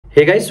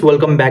Hey guys,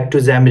 welcome back to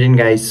Xamarin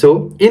guys.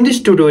 So in this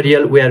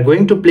tutorial we are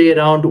going to play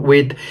around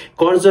with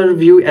cursor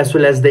view as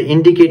well as the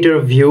indicator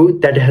view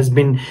that has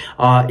been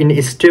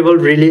in stable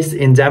release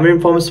in Xamarin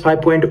Forms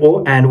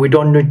 5.0, and we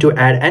don't need to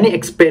add any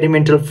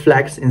experimental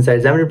flags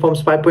inside Xamarin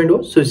Forms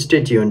 5.0, so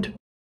stay tuned.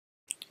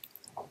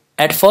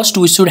 At first,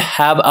 we should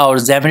have our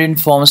Xamarin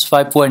Forms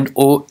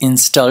 5.0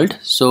 installed.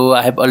 So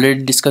I have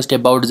already discussed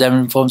about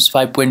Xamarin Forms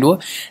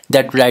 5.0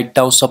 that right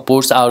now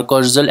supports our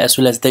Carousel as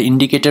well as the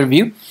indicator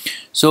view.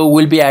 So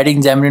we'll be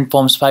adding Xamarin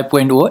Forms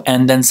 5.0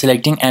 and then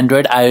selecting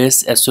Android,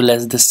 iOS as well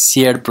as the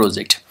shared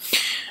project.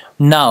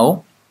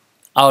 Now,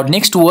 our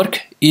next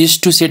work is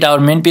to set our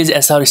main page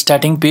as our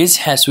starting page.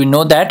 As we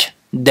know that,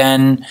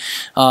 then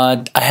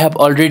I have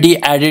already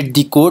added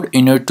the code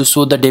in order to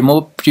show the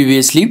demo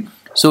previously.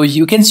 So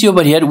you can see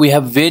over here we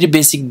have very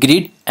basic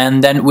grid,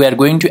 and then we are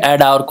going to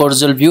add our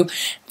Carousel view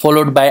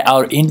followed by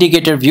our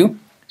indicator view.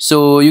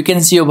 So you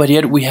can see over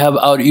here we have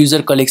our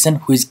user collection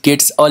which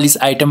gets all these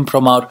items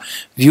from our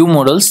view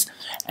models,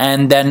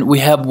 and then we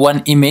have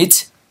one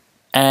image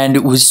and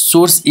whose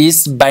source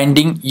is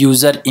binding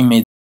user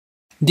image.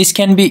 This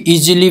can be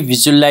easily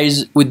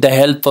visualized with the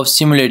help of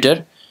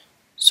simulator.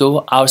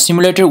 So our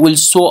simulator will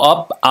show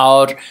up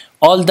all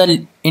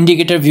the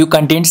indicator view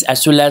contents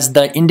as well as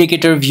the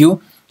indicator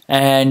view,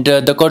 and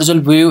the Carousel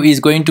view is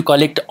going to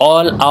collect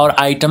all our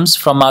items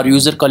from our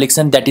user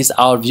collection, that is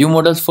our view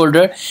models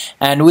folder,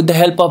 and with the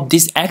help of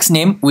this X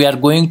name we are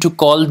going to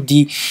call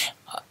the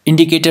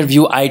indicator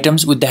view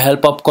items with the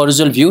help of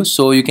Carousel view.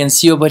 So you can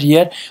see over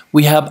here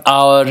we have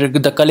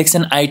the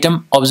collection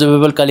item,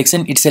 observable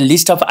collection. It's a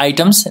list of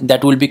items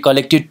that will be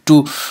collected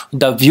to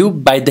the view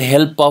by the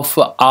help of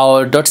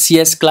our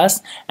 .cs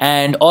class,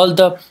 and all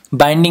the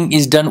binding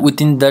is done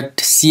within that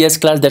CS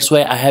class. That's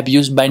why I have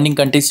used binding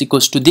context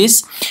equals to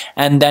this,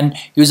 and then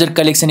user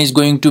collection is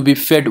going to be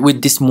fed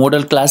with this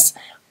model class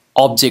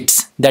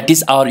objects, that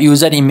is our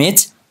user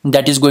image,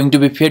 that is going to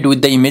be fed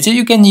with the image.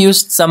 You can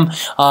use some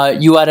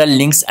URL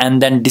links and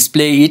then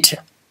display it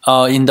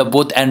in the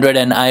both Android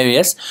and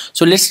iOS.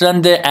 So let's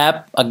run the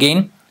app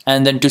again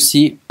and then to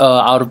see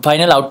our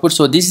final output.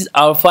 So this is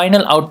our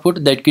final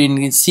output that you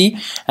can see,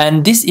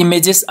 and these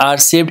images are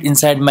saved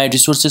inside my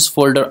resources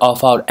folder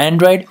of our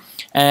Android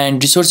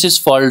and resources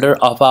folder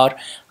of our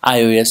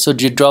iOS. So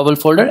the drawable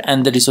folder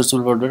and the resources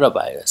folder of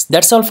iOS.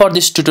 That's all for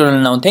this tutorial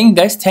now. Thank you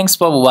guys. Thanks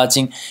for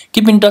watching.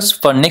 Keep in touch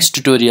for next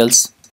tutorials.